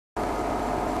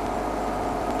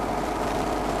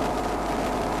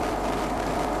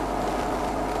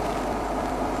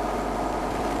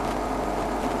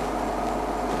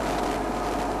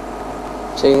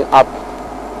staying up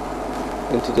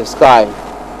into the sky.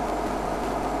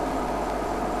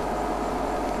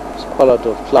 There's quite a lot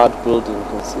of cloud building, you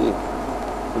can see.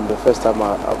 And the first time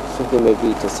I was thinking maybe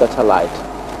it's a satellite.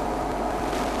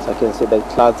 So I can see that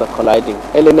clouds are colliding.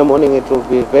 Early in the morning it will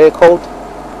be very cold.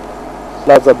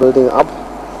 Clouds are building up.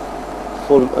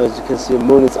 Full, as you can see,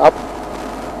 moon is up.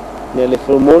 Nearly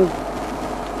full moon.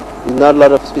 There's not a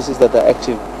lot of species that are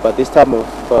active, but this time of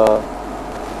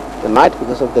the night,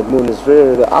 because of the moon is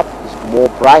really up, it's more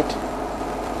bright.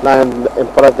 Lion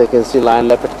impala, they can see lion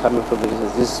leopard coming from the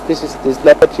distance. This species, this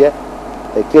leopard here,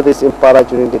 they kill this impala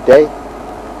during the day.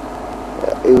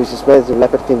 Which is amazing.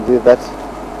 Leopard can do that,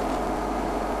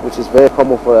 which is very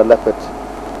common for a leopard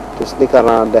to sneak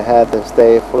around the herd and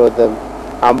stay, follow them,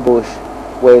 ambush,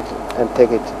 wait, and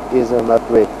take it easy on that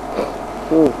way.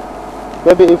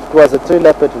 Maybe if it was a tree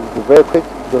leopard, it would be very quick,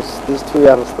 because these two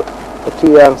youngs,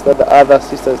 the other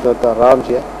sister is not around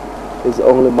here. It's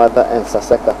only mother and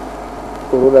Saseka.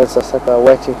 Karula and Saseka are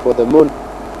waiting for the moon.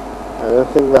 I don't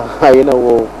think the hyena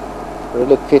will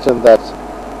really fit on that.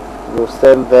 Will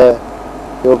stand there.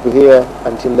 You'll be here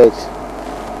until late,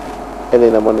 early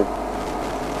in the morning.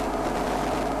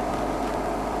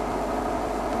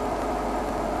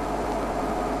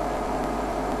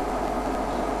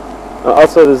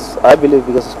 Also, I believe,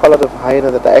 because there's quite a lot of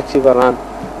hyenas that are active around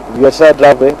Vietnam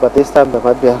driveway, but this time they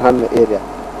might be around the area,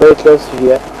 very close to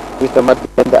here, which they might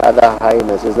be in the other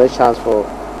hyenas. There's no chance for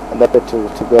a leopard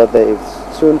to go there. If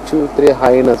soon 2-3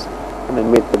 hyenas and the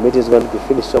meat is going to be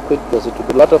finished so quick, because it will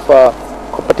be a lot of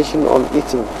competition on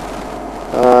eating.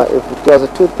 If it was a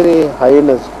 2-3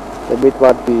 hyenas, the meat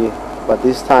might be, by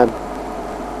this time,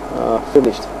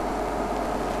 finished.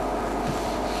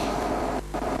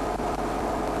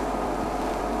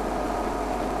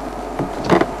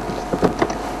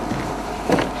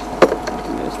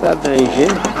 Start the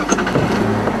engine.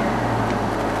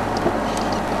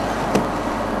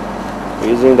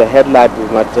 Using the headlight, we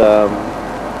might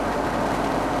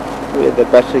with the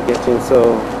battery getting so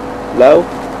low,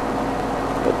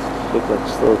 but look like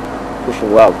it's still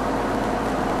pushing well.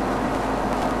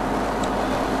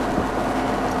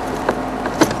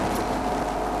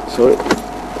 Sorry,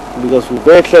 because we're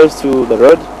very close to the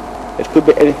road, it could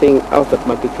be anything else that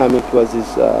might be coming towards this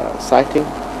sighting.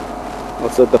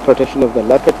 Also, the protection of the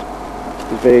leopard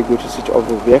is very good to switch off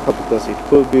the vehicle, because it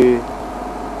could be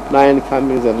lion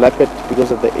coming and leopard,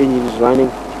 because of the engine is running.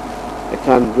 I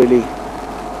can't really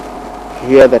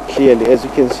hear that clearly. As you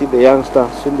can see, the youngster,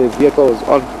 soon the vehicle is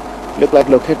on, look like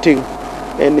locating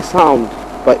any sound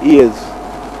by ears.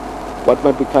 What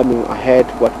might be coming ahead,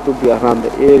 what could be around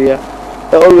the area.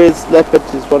 Always, leopard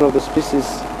is one of the species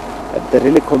that they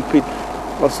really compete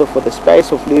also for the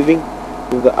space of living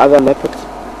with the other leopards.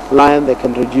 Lion, they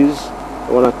can reduce,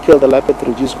 they want to kill the leopard to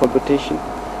reduce competition.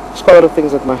 There's quite a lot of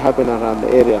things that might happen around the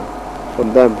area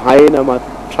from them. Hyena might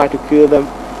try to kill them.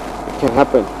 It can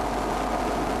happen.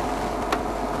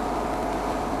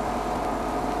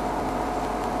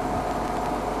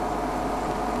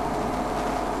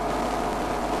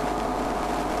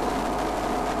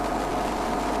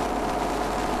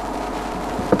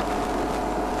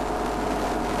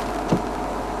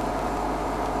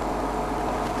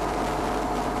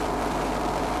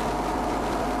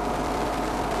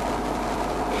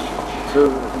 So,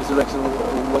 Mr. Rexon,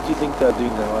 what do you think they're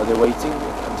doing now? Are they waiting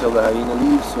until the hyena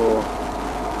leaves, or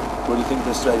what do you think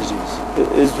the strategy is?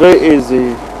 It's very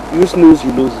easy. You snooze,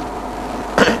 you lose.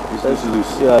 You snooze, you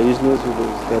lose. Yeah, you snooze, you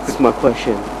lose. That's my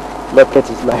question. Leopard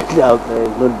is lying out there,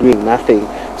 not doing nothing.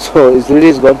 So it's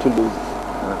really going to lose.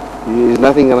 There's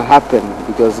nothing going to happen,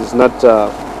 because it's not.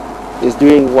 It's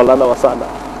doing walala wasala.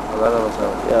 Walala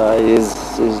wasala. Yeah,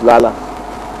 it's lala.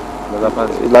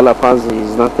 Lala Panzi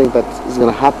is nothing that is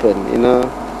going to happen, you know.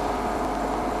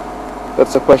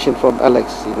 That's a question from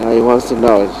Alex, you know. He wants to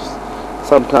know.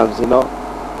 Sometimes, you know.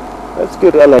 That's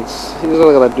good, Alex. He's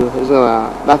not going to do.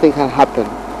 Nothing can happen,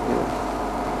 you know.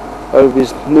 Or if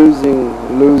he's losing.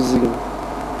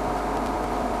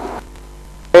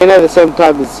 And at the same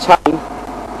time, it's charging.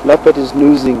 Leopard is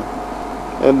losing,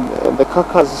 and the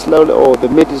carcass is slowly, or the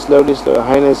meat is slowly.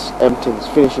 Hyena is emptying, is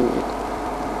finishing it.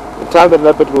 The time the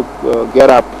leopard will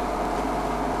get up,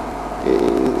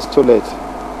 it's too late.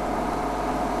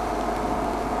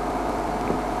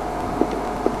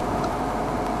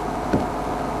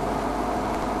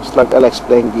 It's like Alex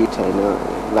playing guitar, you know.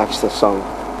 He likes the song.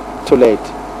 Too late,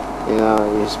 you know.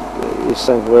 He's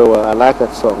saying very well. I like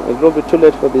that song. It will be too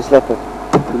late for this leopard.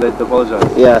 Too late to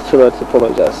apologize. Yeah, too late to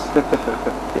apologize.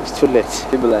 It's too late.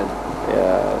 Timberland.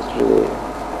 Yeah, it's really.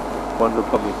 One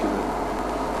Republic, isn't it?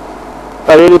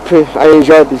 I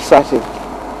enjoyed this sighting.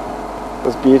 It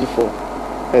was beautiful.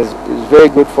 It's very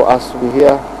good for us to be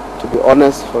here. To be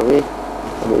honest, for me,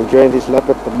 I'm enjoying this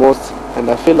leopard the most, and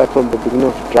I feel like from the beginning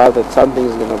of the drive that something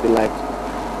is gonna be like,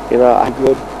 you know, I'm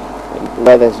good, and the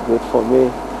weather is good for me,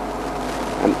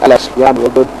 and Alex, yeah, we're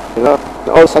good, you know. And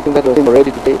all something that was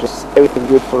already today, just everything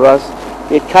good for us.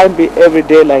 It can't be every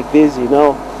day like this, you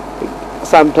know.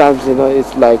 Sometimes, you know,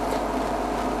 it's like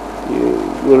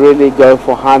you really go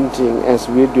for hunting, as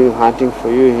we're doing hunting for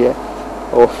you here,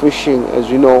 or fishing, as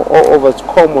you know, all over. It's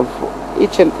common for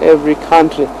each and every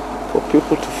country for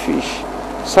people to fish.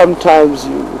 Sometimes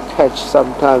you catch,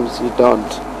 sometimes you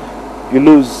don't. You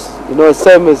lose. You know,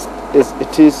 same as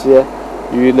it is here.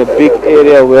 You're in a big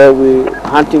area where we're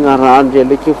hunting around here,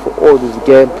 looking for all this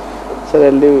game.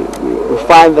 Suddenly we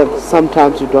find that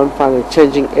sometimes you don't find it,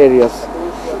 changing areas.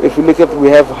 If you look at, we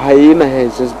have hyena here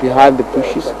just behind the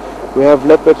bushes. We have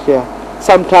leopard here.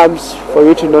 Sometimes, for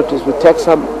you to notice, we take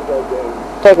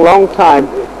a long time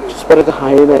to spot the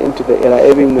hyena into the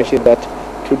area. Even mentioned that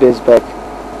 2 days back.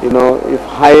 You know, if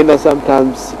hyena,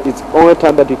 sometimes it's only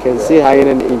time that you can see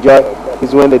hyena and enjoy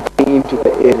is when they're getting into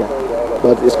the area.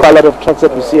 But it's quite a lot of tracks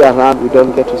that we see around, we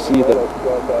don't get to see them.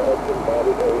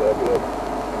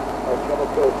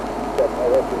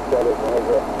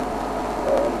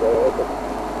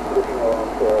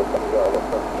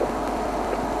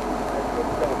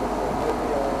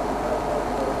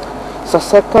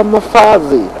 Saseka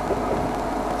Mafazi.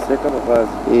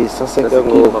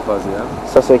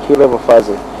 Sasekile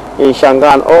Mafazi. In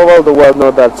Shangaan, all over the world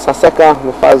know that Saseka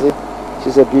Mafazi,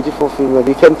 she's a beautiful female.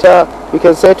 You can tell, we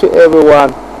can say to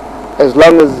everyone, as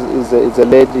long as it's a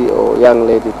lady or young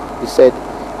lady, you said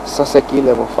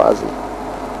Sasekile Mafazi.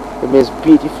 It means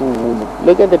beautiful woman.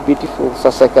 Look at the beautiful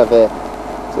Saseka there.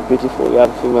 It's a beautiful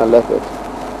young female leopard.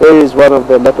 There is one of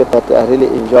the leopard that I really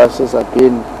enjoy since I've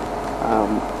been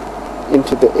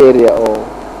into the area or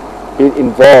been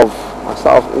involved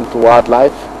myself into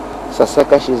wildlife.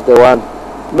 Saseka, she's the one.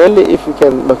 Mainly if we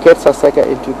can locate Saseka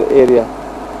into the area,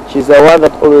 she's the one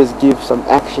that always gives some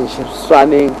action. She's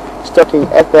running, stalking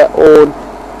at their own,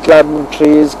 climbing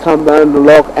trees, come down the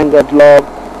log, angered log,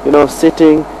 you know,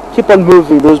 sitting, keep on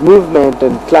moving, those movement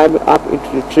and climbing up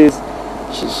into the trees.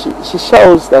 She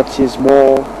shows that she's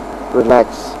more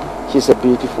relaxed. She's a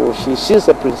beautiful, she's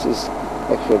a princess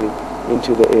actually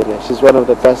into the area. She's one of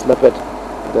the best leopard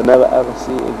that I never ever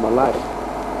see in my life.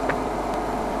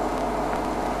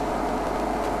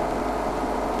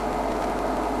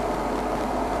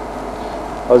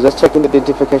 I was just checking the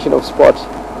identification of spot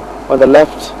on the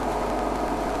left.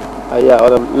 On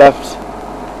the left,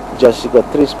 just you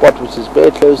got 3 spots which is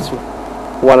very close to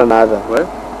one another. Where?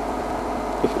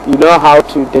 If you know how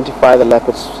to identify the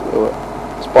leopard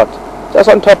spot, just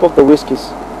on top of the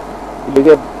whiskies. You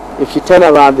look at, if you turn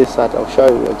around this side, I'll show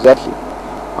you exactly.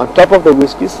 On top of the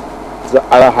whiskies, is the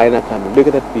other hyena coming. Look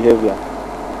at that behavior.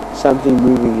 Something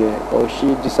moving here. Or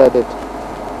she decided,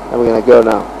 I'm gonna go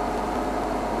now.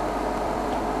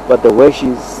 But the way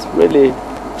she's really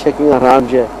checking around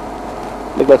here,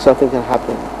 look like something can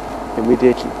happen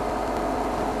immediately.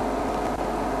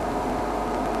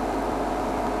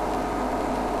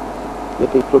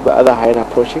 Let me put the other hyena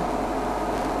approaching.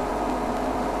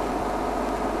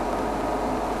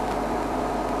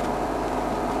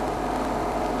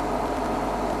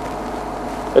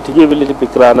 But to give a little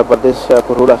bit ground about this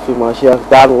Karula female, she has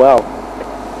done well.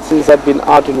 Since I've been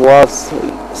out in walls,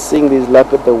 seeing this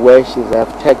leopard, the way she have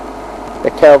taken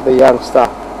the care of the youngster,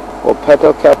 or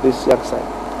petal care of this youngster.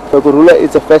 So Karula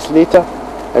is the first litter,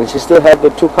 and she still has the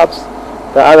 2 cubs.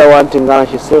 The other one, Tingana,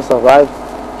 she still survived.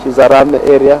 She's around the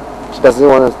area. She doesn't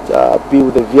want to be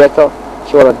with the vehicle.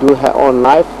 She want to do her own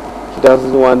life. She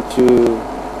doesn't want to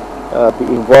be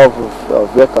involved with a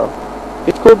vehicle.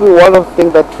 It could be one of the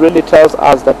things that really tells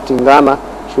us that Tingana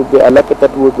should be a leopard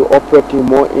that will be operating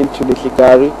more into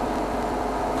Litligari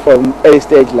from a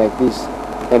stage like this.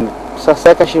 And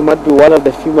Saseka, she might be one of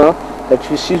the female that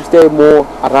she should stay more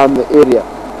around the area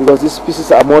because these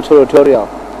species are more territorial.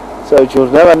 So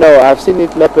you'll never know. I've seen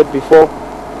it leopard before.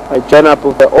 I join up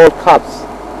with the old cubs.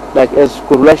 Like as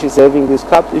Karula, she's having these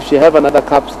cubs. If she have another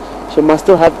cubs, she must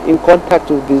still have in contact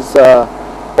with these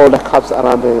older cubs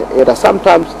around the area.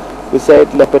 Sometimes we say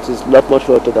leopard is a lot more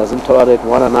shorter, doesn't tolerate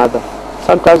one another.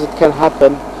 Sometimes it can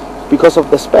happen because of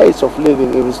the space of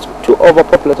living. If it's too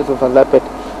overpopulated with a leopard,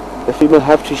 the female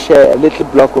have to share a little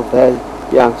block of their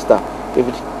youngster. If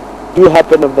it do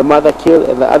happen of the mother kill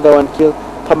and the other one kill,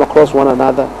 come across one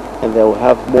another, and they will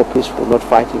have more peaceful, not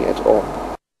fighting at all.